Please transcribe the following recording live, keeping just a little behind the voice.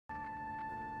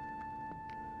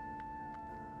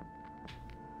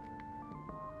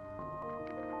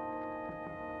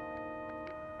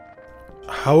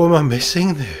How am I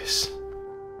missing this?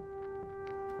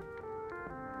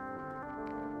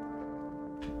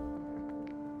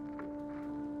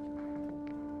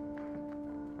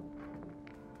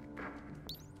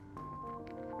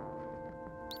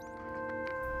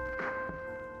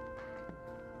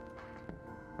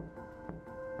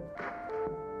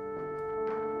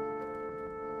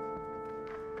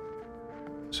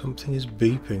 Something is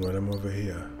beeping when I'm over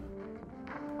here.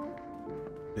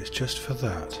 It's just for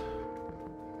that.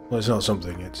 Well, it's not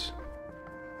something, it's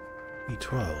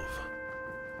E12.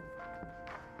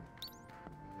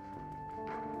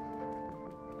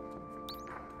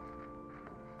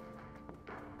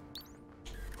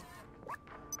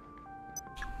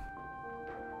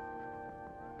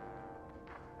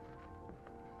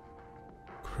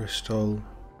 Crystal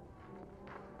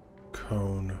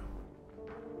cone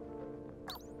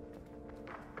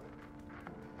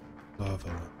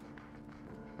lava.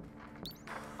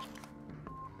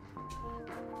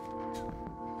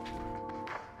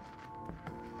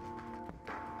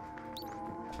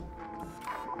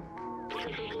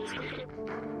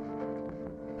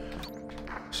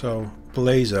 So,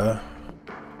 blazer.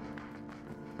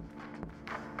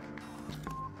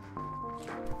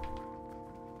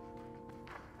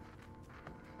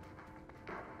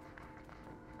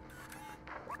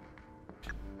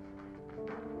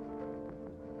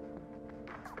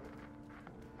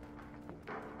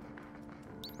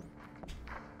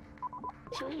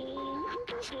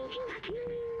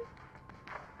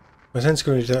 My sense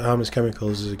going to harmless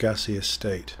chemicals is a gaseous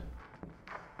state.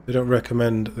 They don't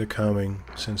recommend the calming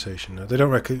sensation. They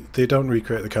don't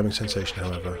recreate the calming sensation,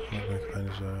 however.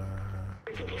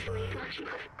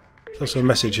 It's also a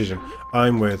message hidden.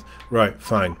 I'm with. Right,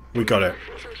 fine. We got it.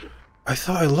 I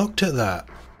thought I looked at that.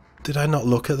 Did I not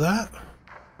look at that?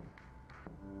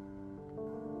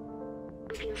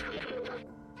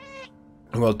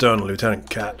 Well done, Lieutenant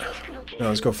Cat. Now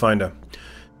let's go find her.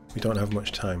 We don't have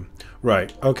much time.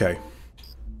 Right, okay.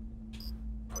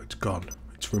 Oh, it's gone.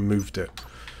 It's removed it.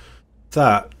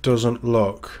 That doesn't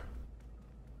look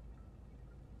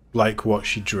like what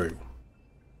she drew.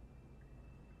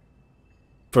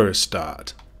 For a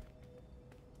start.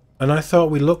 And I thought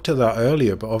we looked at that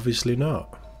earlier, but obviously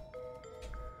not.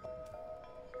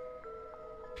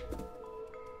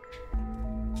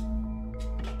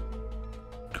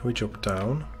 Can we jump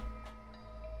down?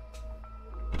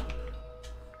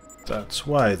 That's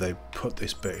why they put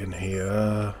this bit in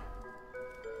here.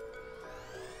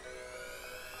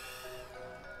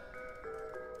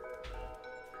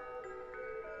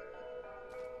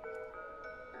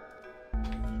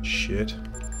 Shit.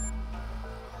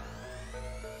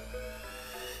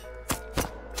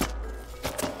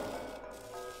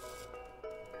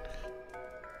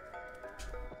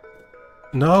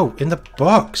 No, in the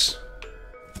box.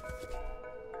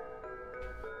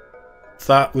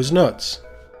 That was nuts.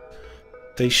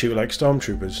 They shoot like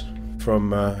stormtroopers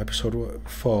from episode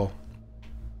 4.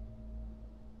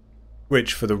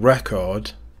 Which, for the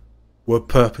record, were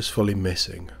purposefully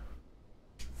missing.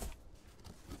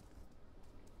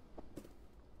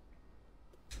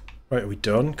 Right, are we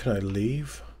done? Can I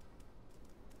leave?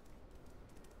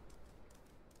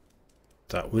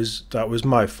 That was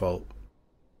my fault.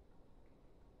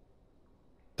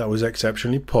 That was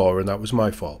exceptionally poor, and that was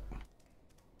my fault.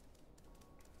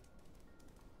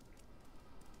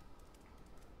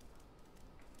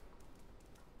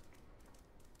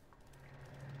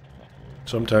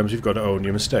 Sometimes you've got to own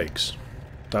your mistakes.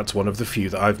 That's one of the few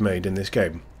that I've made in this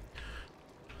game.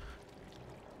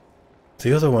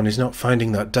 The other one is not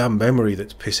finding that damn memory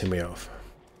that's pissing me off.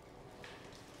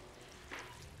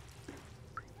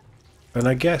 And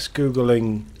I guess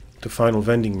Googling the final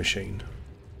vending machine.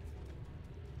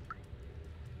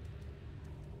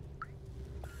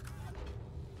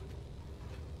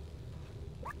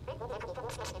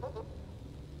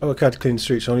 Oh, a cat to clean the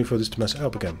streets only for this to mess it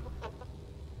up again.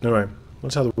 Alright,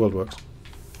 that's how the world works.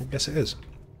 I guess it is.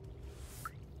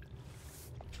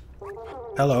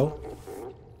 Hello.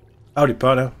 Howdy,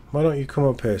 partner. Why don't you come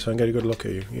up here so I can get a good look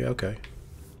at you? Yeah, okay.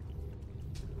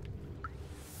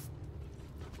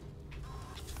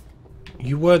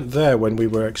 You weren't there when we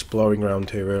were exploring around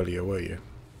here earlier, were you?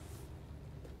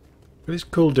 This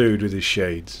cool dude with his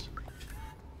shades.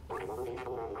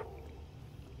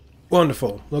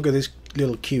 Wonderful. Look at this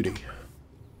little cutie. Is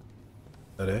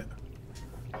that it?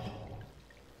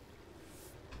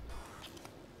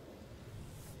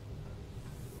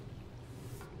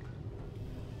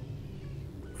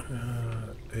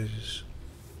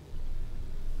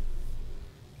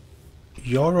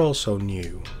 You're also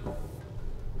new.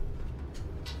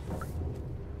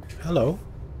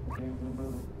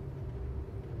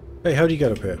 Hey, how do you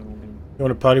get up here? You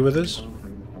want to party with us?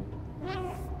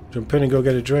 Jump in and go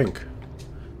get a drink.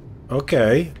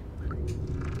 Okay.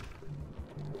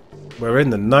 We're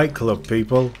in the nightclub,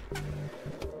 people.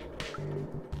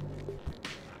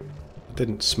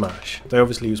 Didn't smash. They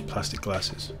obviously used plastic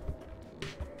glasses.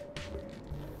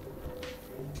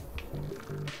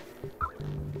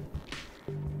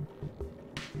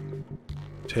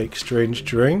 Take strange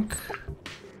drink.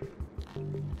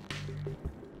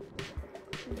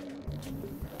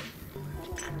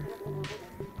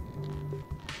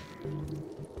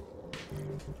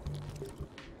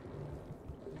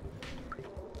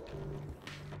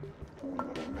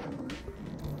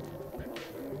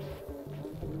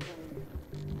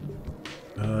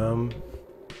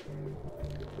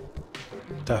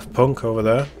 Daft Punk over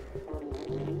there.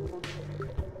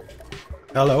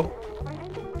 Hello.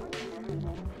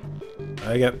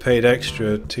 I get paid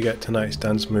extra to get tonight's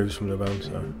dance moves from the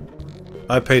bouncer.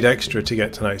 I paid extra to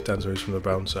get tonight's dance moves from the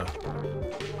bouncer.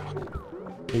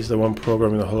 He's the one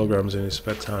programming the holograms in his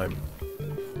spare time.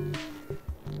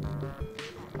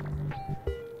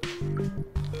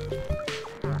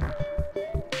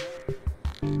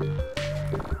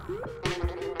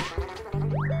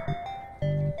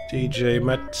 DJ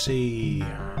Metzi.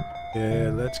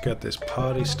 Yeah, let's get this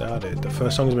party started. The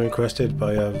first song has been requested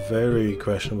by a very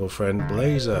questionable friend,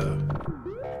 Blazer.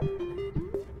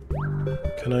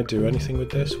 Can I do anything with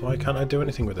this? Why can't I do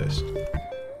anything with this?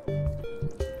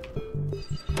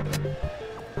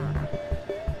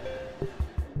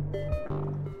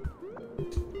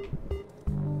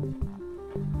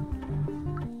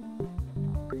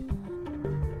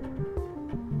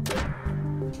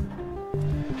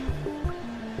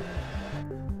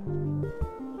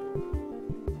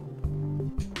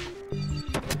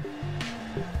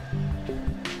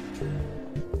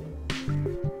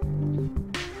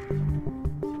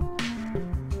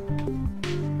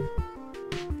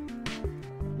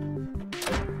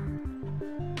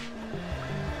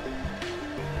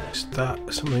 Is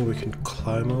that something we can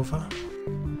climb over?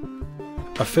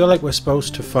 I feel like we're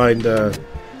supposed to find a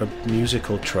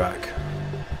musical track.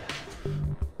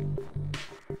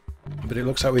 But it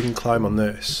looks like we can climb on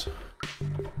this.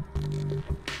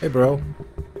 Hey bro.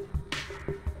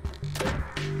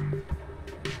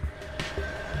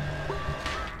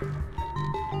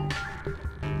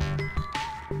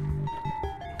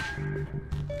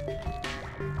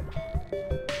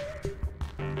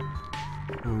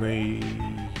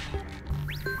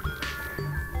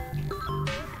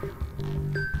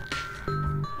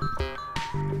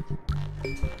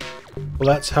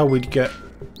 Well, that's how we'd get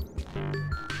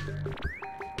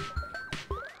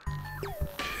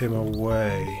him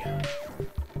away.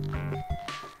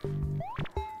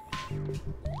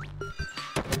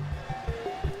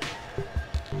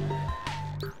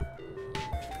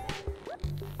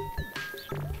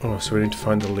 Oh, so we need to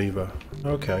find the lever.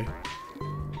 Okay.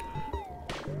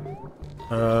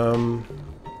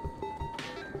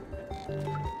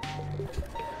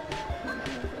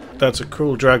 That's a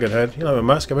cool dragon head. You'll have a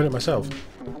mask, I'm in it myself.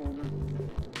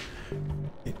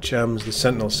 It jams the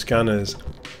Sentinel scanners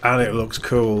and it looks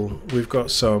cool. We've got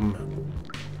some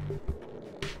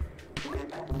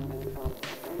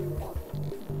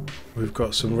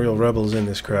real rebels in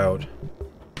this crowd.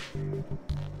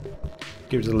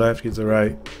 Give to the left, give to the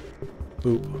right.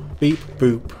 Boop, beep,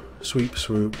 boop, sweep,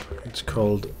 swoop. It's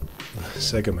called the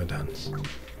Segama dance.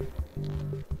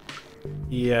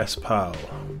 Yes, pal.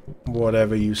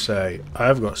 Whatever you say.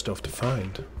 I've got stuff to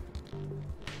find.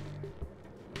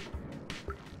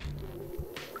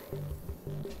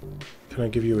 Can I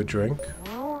give you a drink?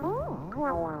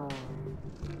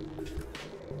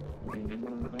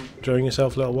 Enjoying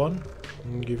yourself, little one?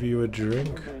 I'll give you a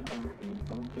drink.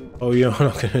 Oh, you're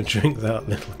not going to drink that,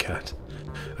 little cat.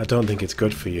 I don't think it's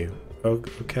good for you. Oh,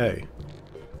 okay.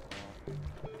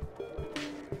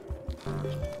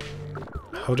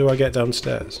 How do I get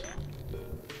downstairs?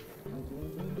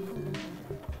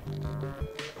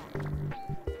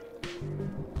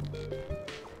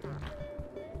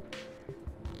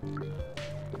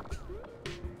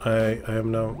 I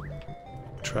am now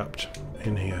trapped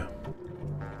in here.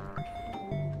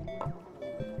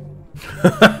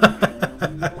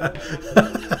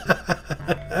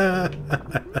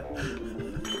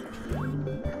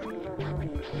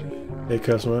 Hey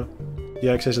customer, the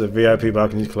access to the VIP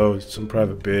balcony is closed. Some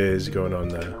private beers going on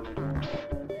there.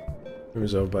 It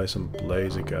was owned by some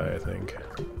blazer guy, I think.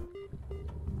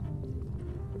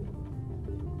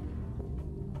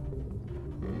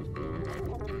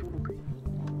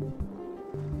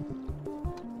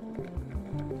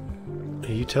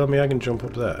 Are you telling me I can jump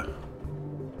up there?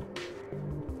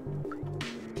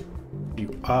 You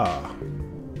Ah.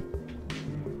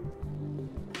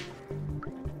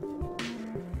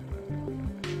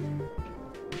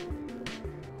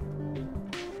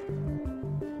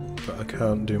 But I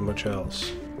can't do much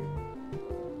else.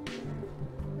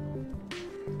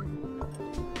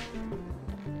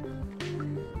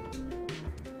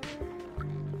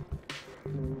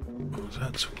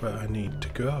 That's where I need to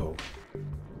go.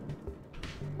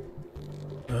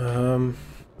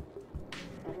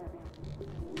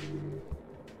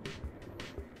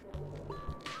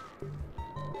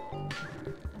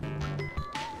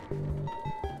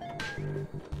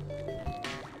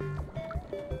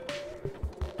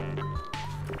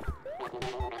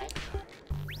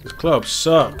 This club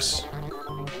sucks.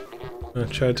 I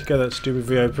tried to get that stupid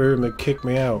VIP room, they kicked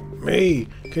me out. Me!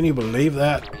 Can you believe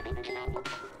that?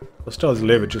 I'll still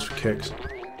deliver just for kicks.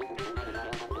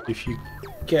 If you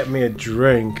get me a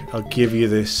drink, I'll give you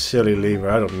this silly lever.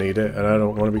 I don't need it, and I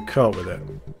don't want to be caught with it.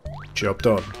 Job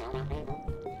done.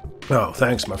 Oh,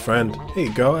 thanks, my friend. Here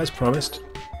you go, as promised.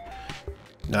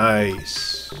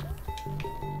 Nice.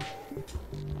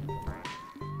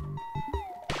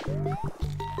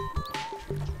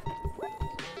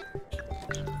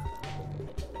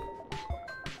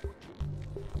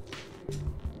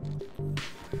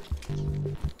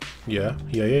 Yeah.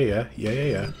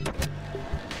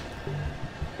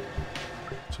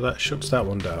 So that shuts that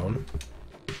one down.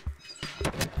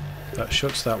 That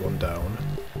shuts that one down.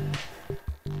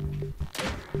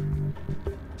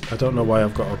 I don't know why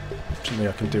I've got something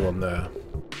I can do on there.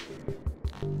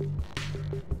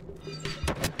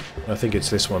 I think it's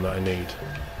this one that I need.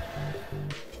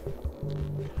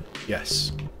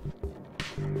 Yes.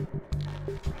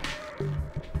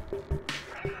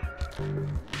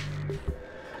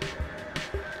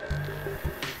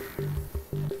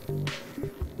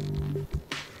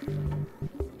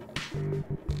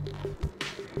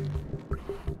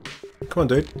 Come on,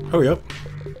 dude. Hurry up.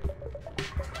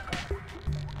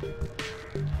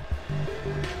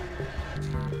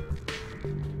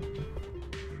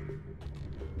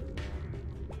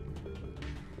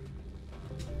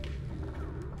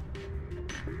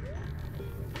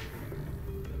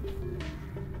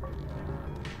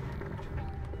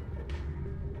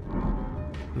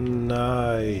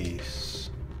 Nice.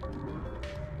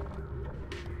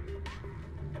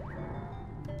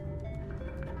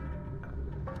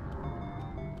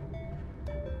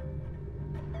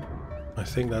 I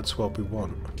think that's what we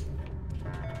want.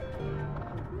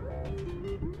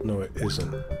 No, it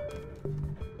isn't.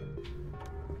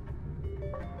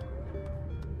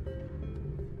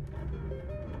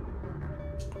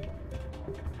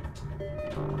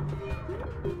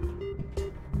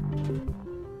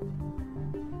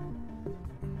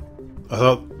 I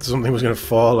thought something was going to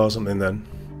fall or something then.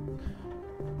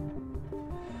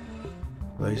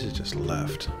 Laser just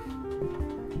left.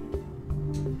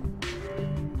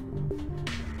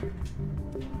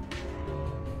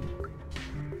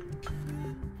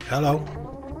 Hello.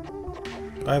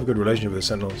 I have a good relationship with the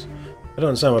Sentinels. I don't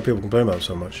understand why people complain about them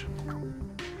so much.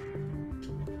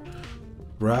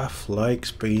 Raph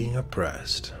likes being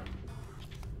oppressed.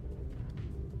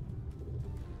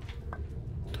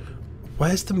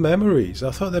 Where's the memories?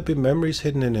 I thought there'd be memories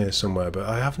hidden in here somewhere, but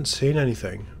I haven't seen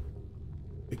anything.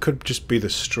 It could just be the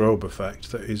strobe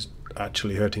effect that is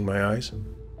actually hurting my eyes.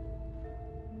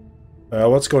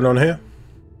 What's going on here?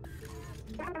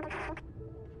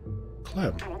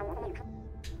 Clem.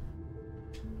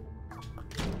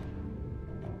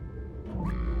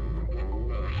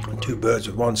 Two birds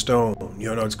with one stone.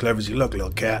 You're not as clever as you look, little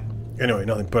cat. Anyway,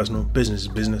 nothing personal. Business is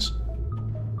business.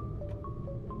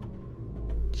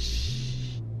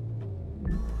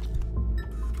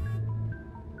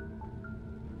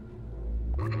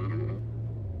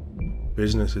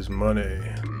 Business is money.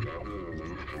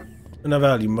 And I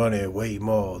value money way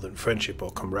more than friendship or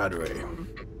camaraderie.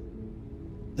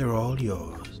 They're all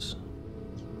yours.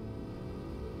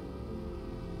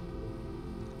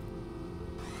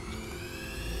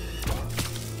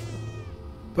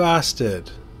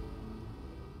 Bastard.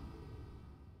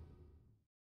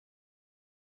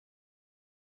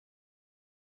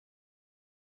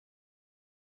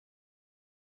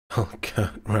 Oh,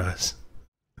 cat Raz.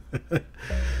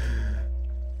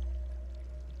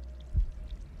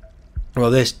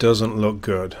 Well, this doesn't look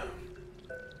good.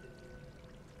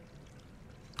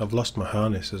 I've lost my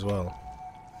harness as well.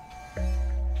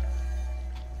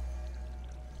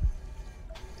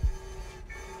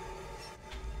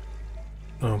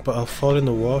 Oh, but I'll fall in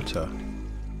the water.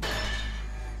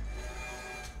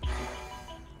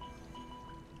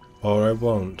 Or I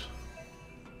won't.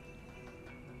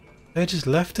 They just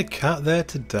left a cat there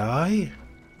to die?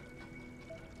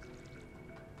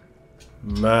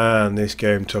 Man, this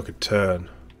game took a turn.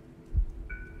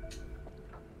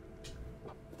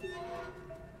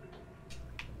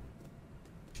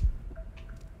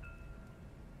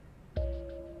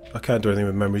 I can't do anything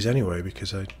with memories anyway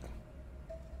because I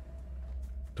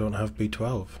don't have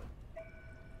B12.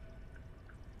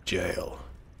 Jail.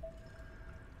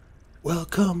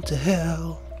 Welcome to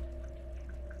hell.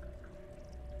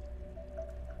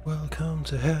 Welcome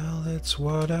to hell, that's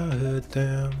what I heard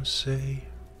them say.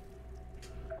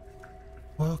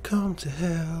 Welcome to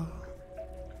hell.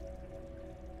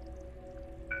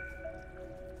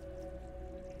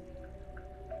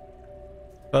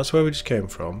 That's where we just came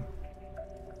from.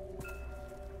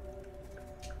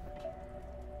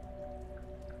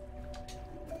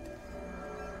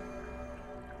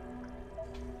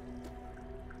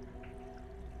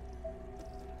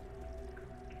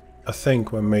 I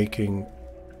think we're making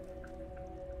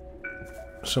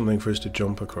something for us to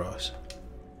jump across.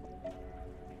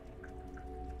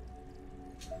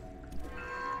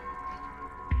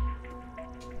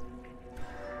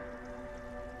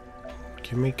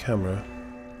 Give me camera.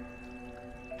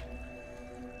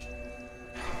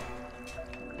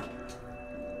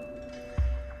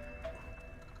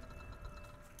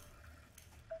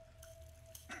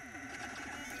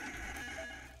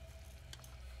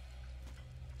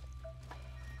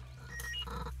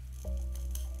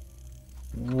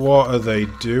 What are they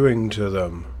doing to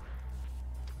them?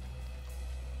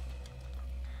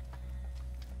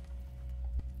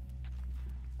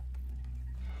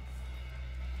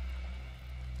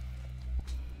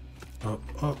 Up,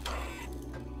 up.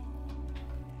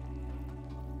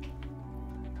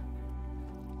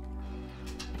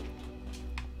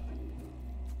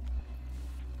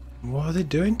 What are they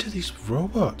doing to these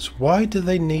robots? Why do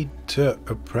they need to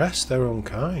oppress their own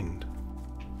kind?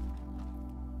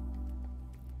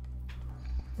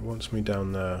 It wants me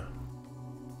down there.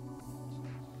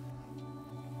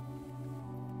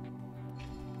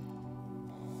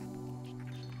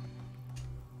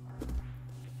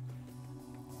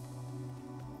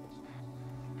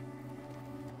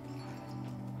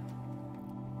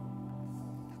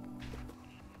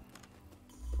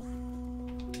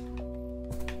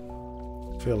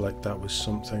 I feel like that was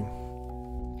something.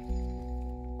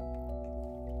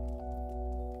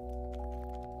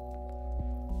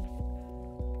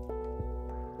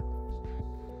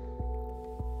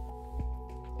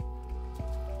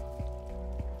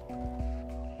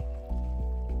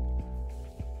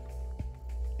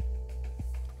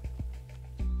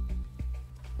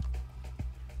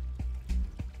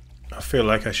 I feel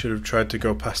like I should have tried to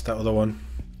go past that other one.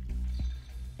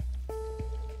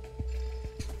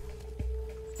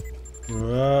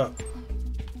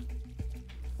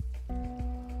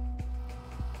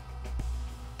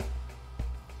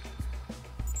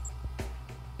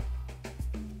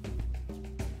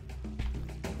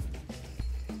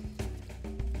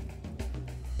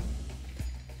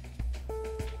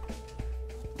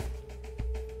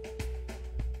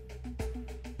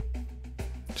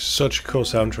 Such a cool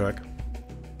soundtrack.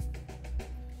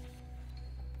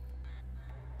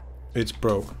 It's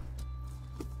broke.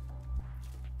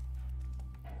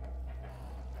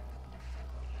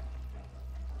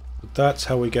 But that's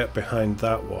how we get behind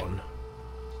that one.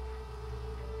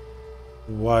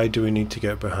 Why do we need to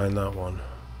get behind that one?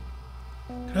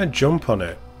 Can I jump on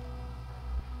it?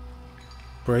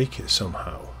 Break it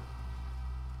somehow?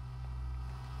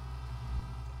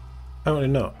 Apparently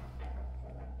not.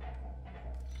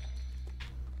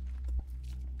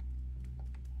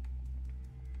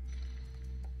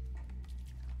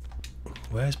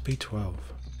 Where's B12?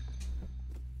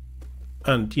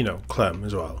 And, you know, Clem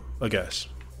as well, I guess.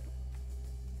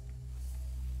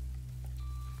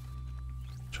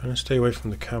 Trying to stay away from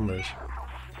the cameras.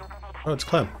 Oh, it's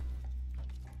Clem.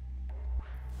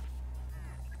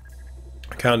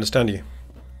 I can't understand you.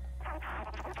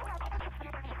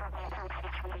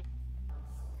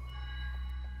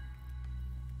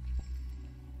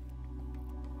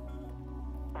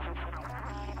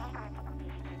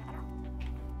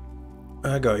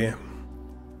 I got you.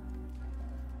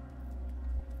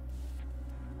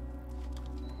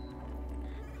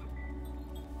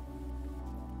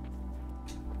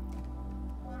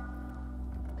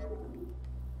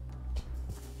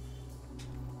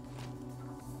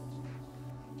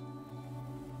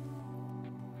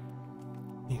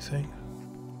 Anything?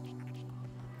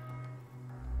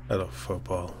 I love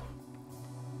football.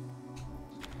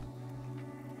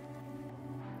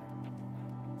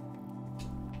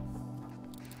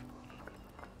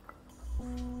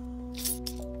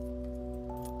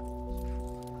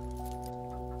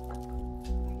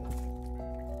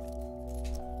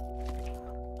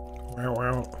 Wow,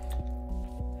 wow.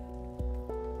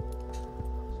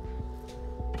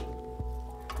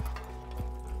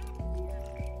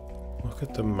 Look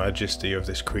at the majesty of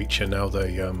this creature now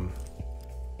the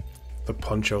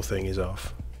poncho thing is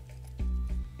off.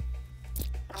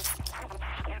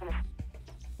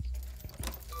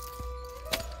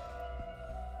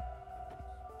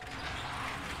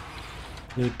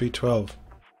 Need B12.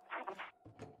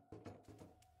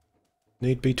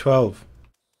 Need B12.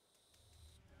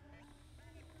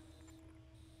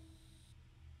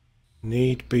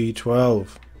 Need B12.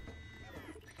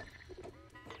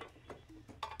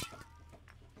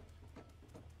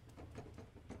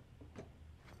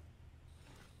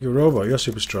 You're a robot, you're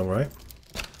super strong, right?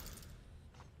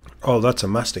 Oh, that's a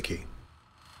master key.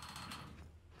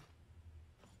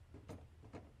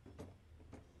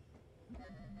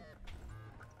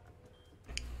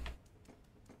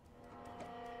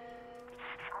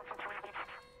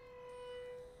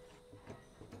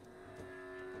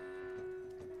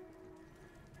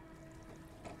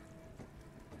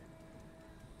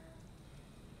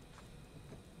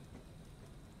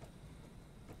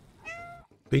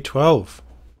 B12.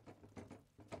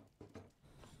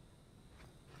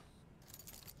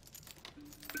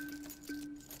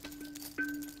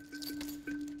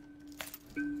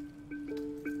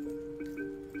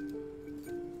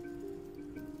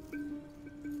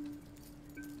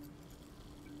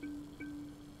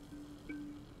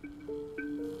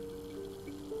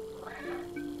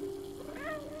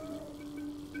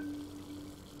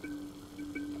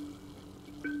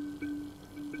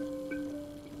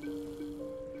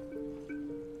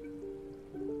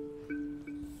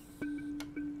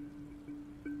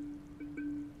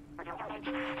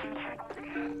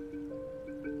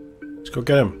 Let's go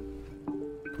get him.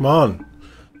 Come on.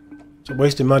 Stop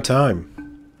wasting my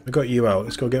time. I got you out.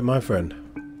 Let's go get my friend.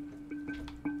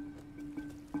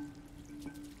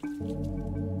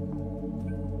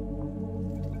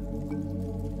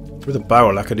 With a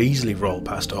barrel, I could easily roll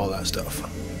past all that stuff.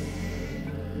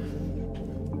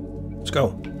 Let's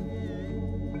go.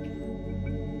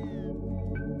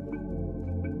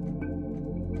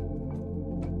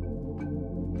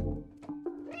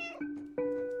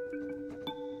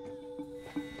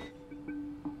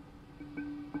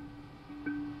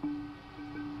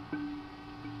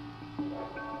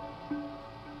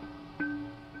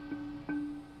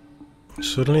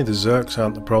 Suddenly the Zerks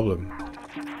aren't the problem.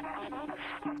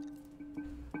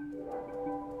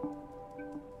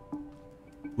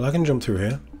 Well, I can jump through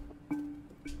here.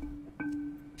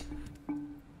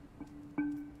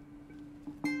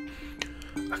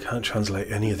 I can't translate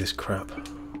any of this crap.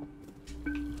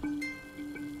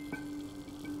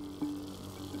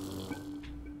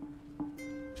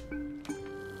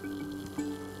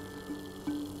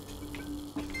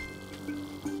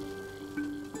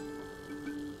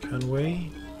 Can we?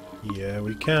 Yeah,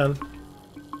 we can.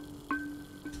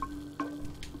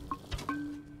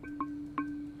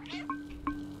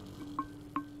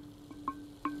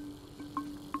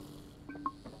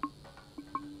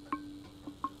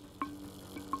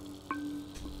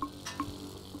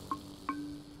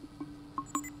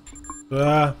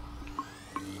 Ah!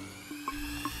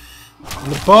 In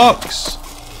the box!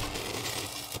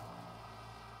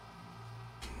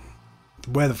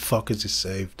 Where the fuck is this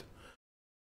saved?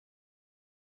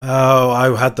 Oh,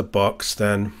 I had the box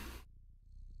then.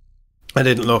 I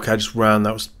didn't look, I just ran,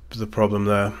 that was the problem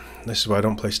there. This is why I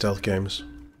don't play stealth games.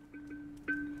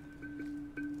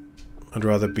 I'd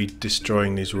rather be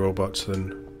destroying these robots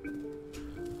than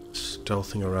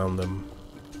stealthing around them.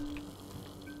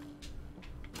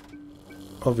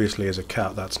 Obviously, as a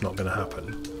cat, that's not going to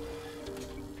happen.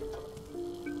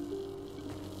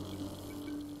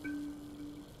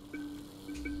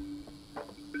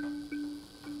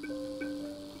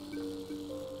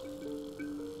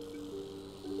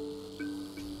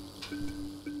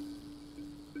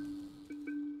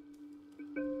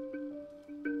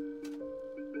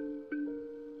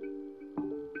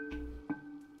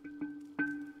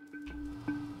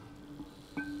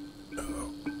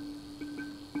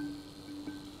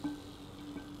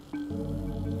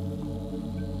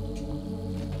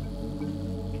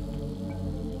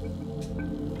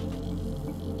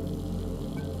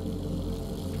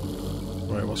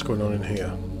 Right, what's going on in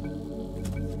here?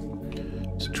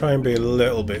 Let's try and be a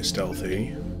little bit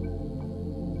stealthy.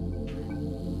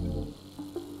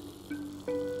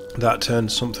 That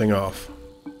turns something off.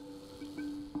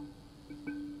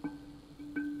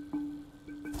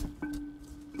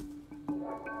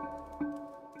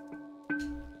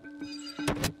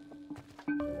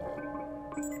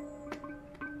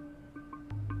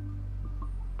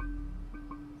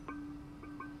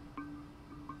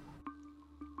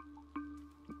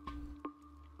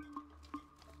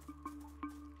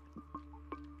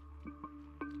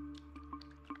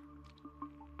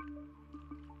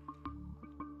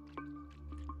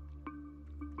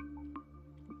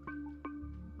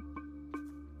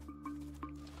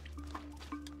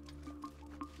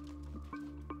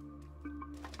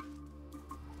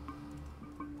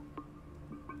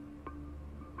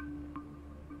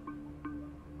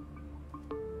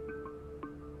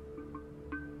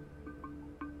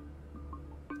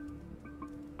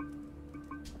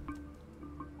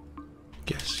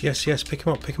 Yes, yes, yes. Pick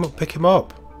him up, pick him up, pick him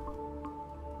up.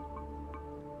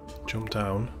 Jump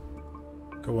down.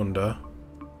 Go under.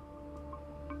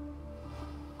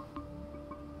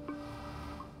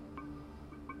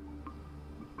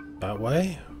 That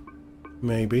way?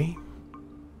 Maybe.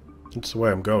 That's the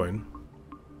way I'm going.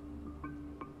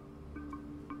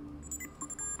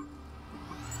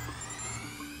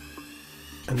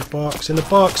 In the box, in the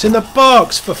box, in the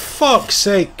box! For fuck's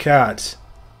sake, cat!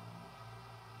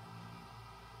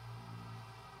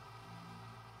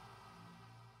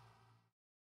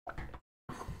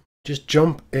 Just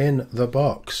jump in the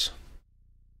box.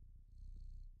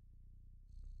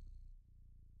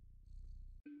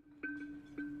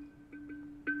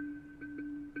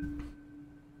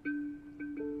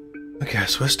 I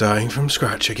guess we're starting from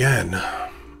scratch again.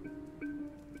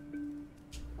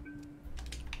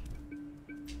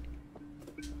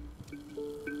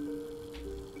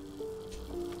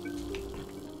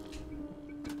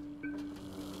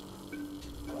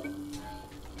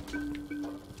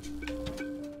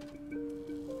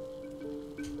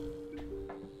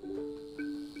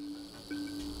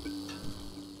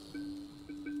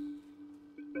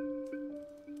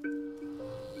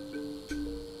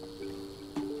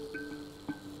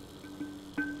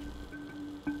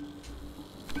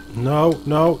 No,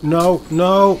 no, no,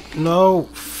 no, no.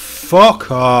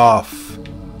 Fuck off.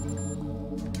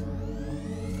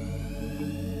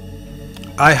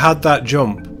 I had that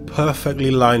jump perfectly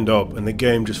lined up and the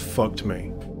game just fucked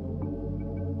me.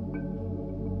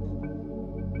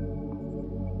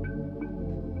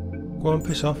 Go on,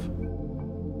 piss off.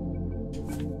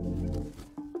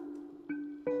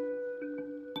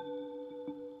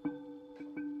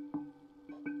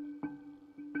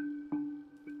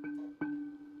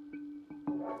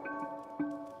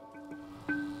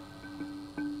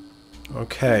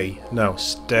 Okay, now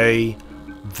stay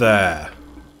there.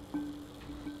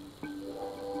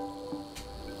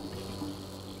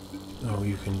 Oh,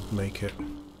 you can make it.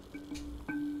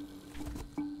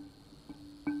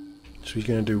 So he's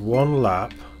going to do one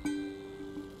lap,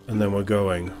 and then we're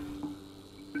going.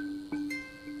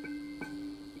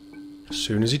 As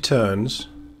soon as he turns,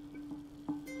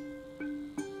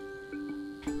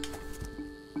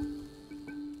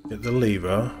 hit the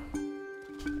lever.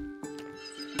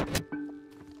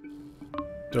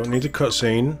 Don't need the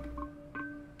cutscene.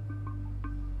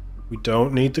 We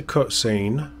don't need the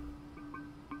cutscene.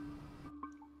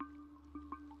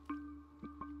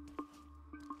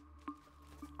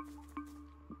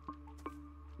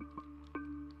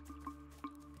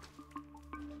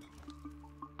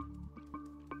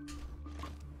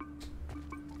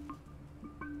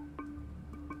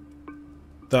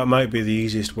 That might be the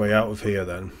easiest way out of here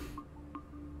then.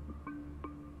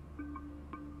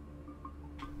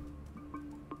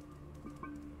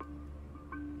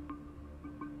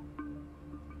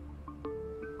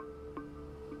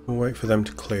 We'll wait for them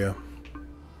to clear.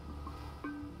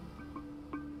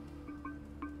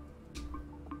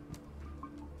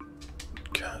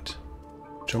 Cat.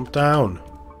 Jump down.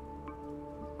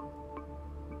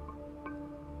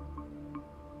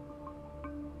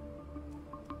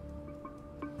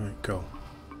 Right, go.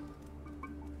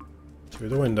 Through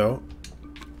the window.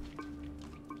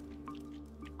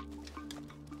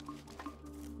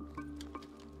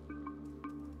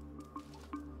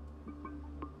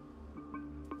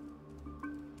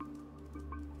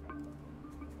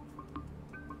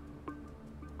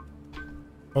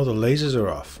 Oh, the lasers are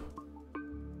off.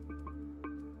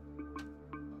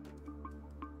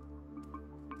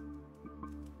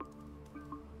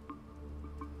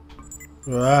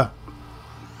 Ah.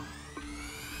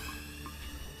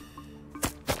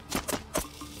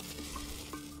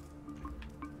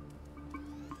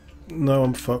 No,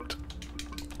 I'm fucked.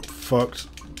 Fucked.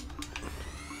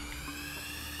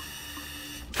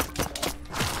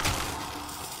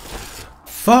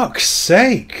 Fuck's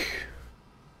sake!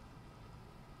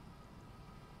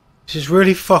 This is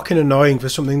really fucking annoying for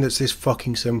something that's this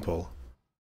fucking simple.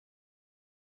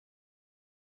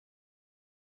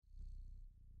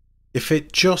 If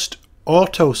it just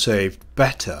auto-saved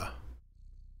better,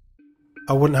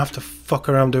 I wouldn't have to fuck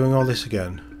around doing all this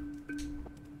again.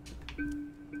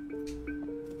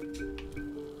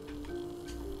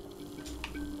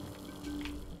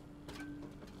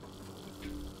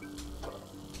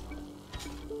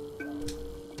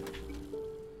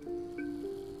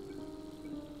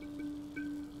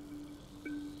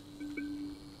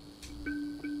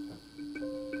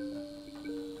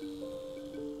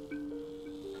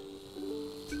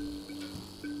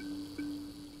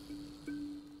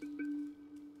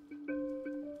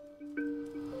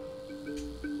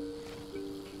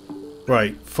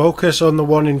 Right, focus on the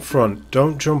one in front.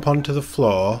 Don't jump onto the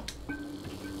floor.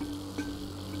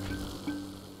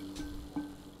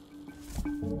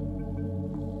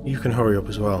 You can hurry up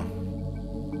as well.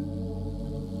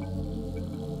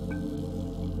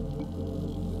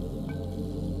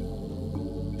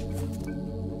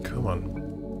 Come on.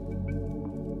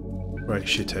 Right,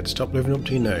 shithead, stop living up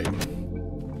to your name.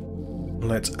 And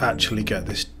let's actually get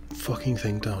this fucking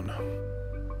thing done.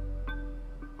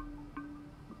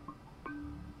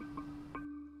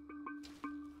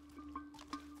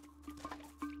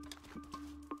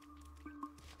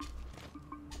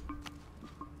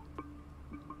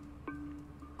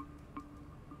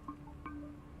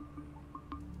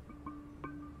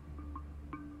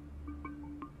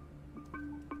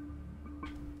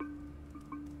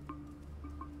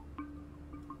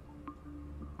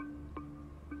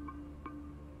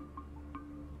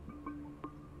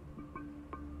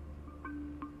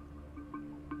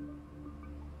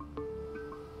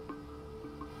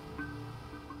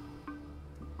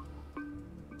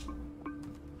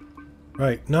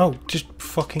 Right, no, just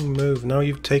fucking move. Now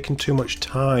you've taken too much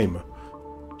time.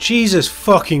 Jesus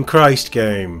fucking Christ,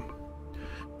 game.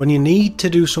 When you need to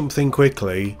do something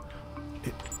quickly,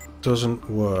 it doesn't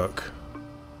work.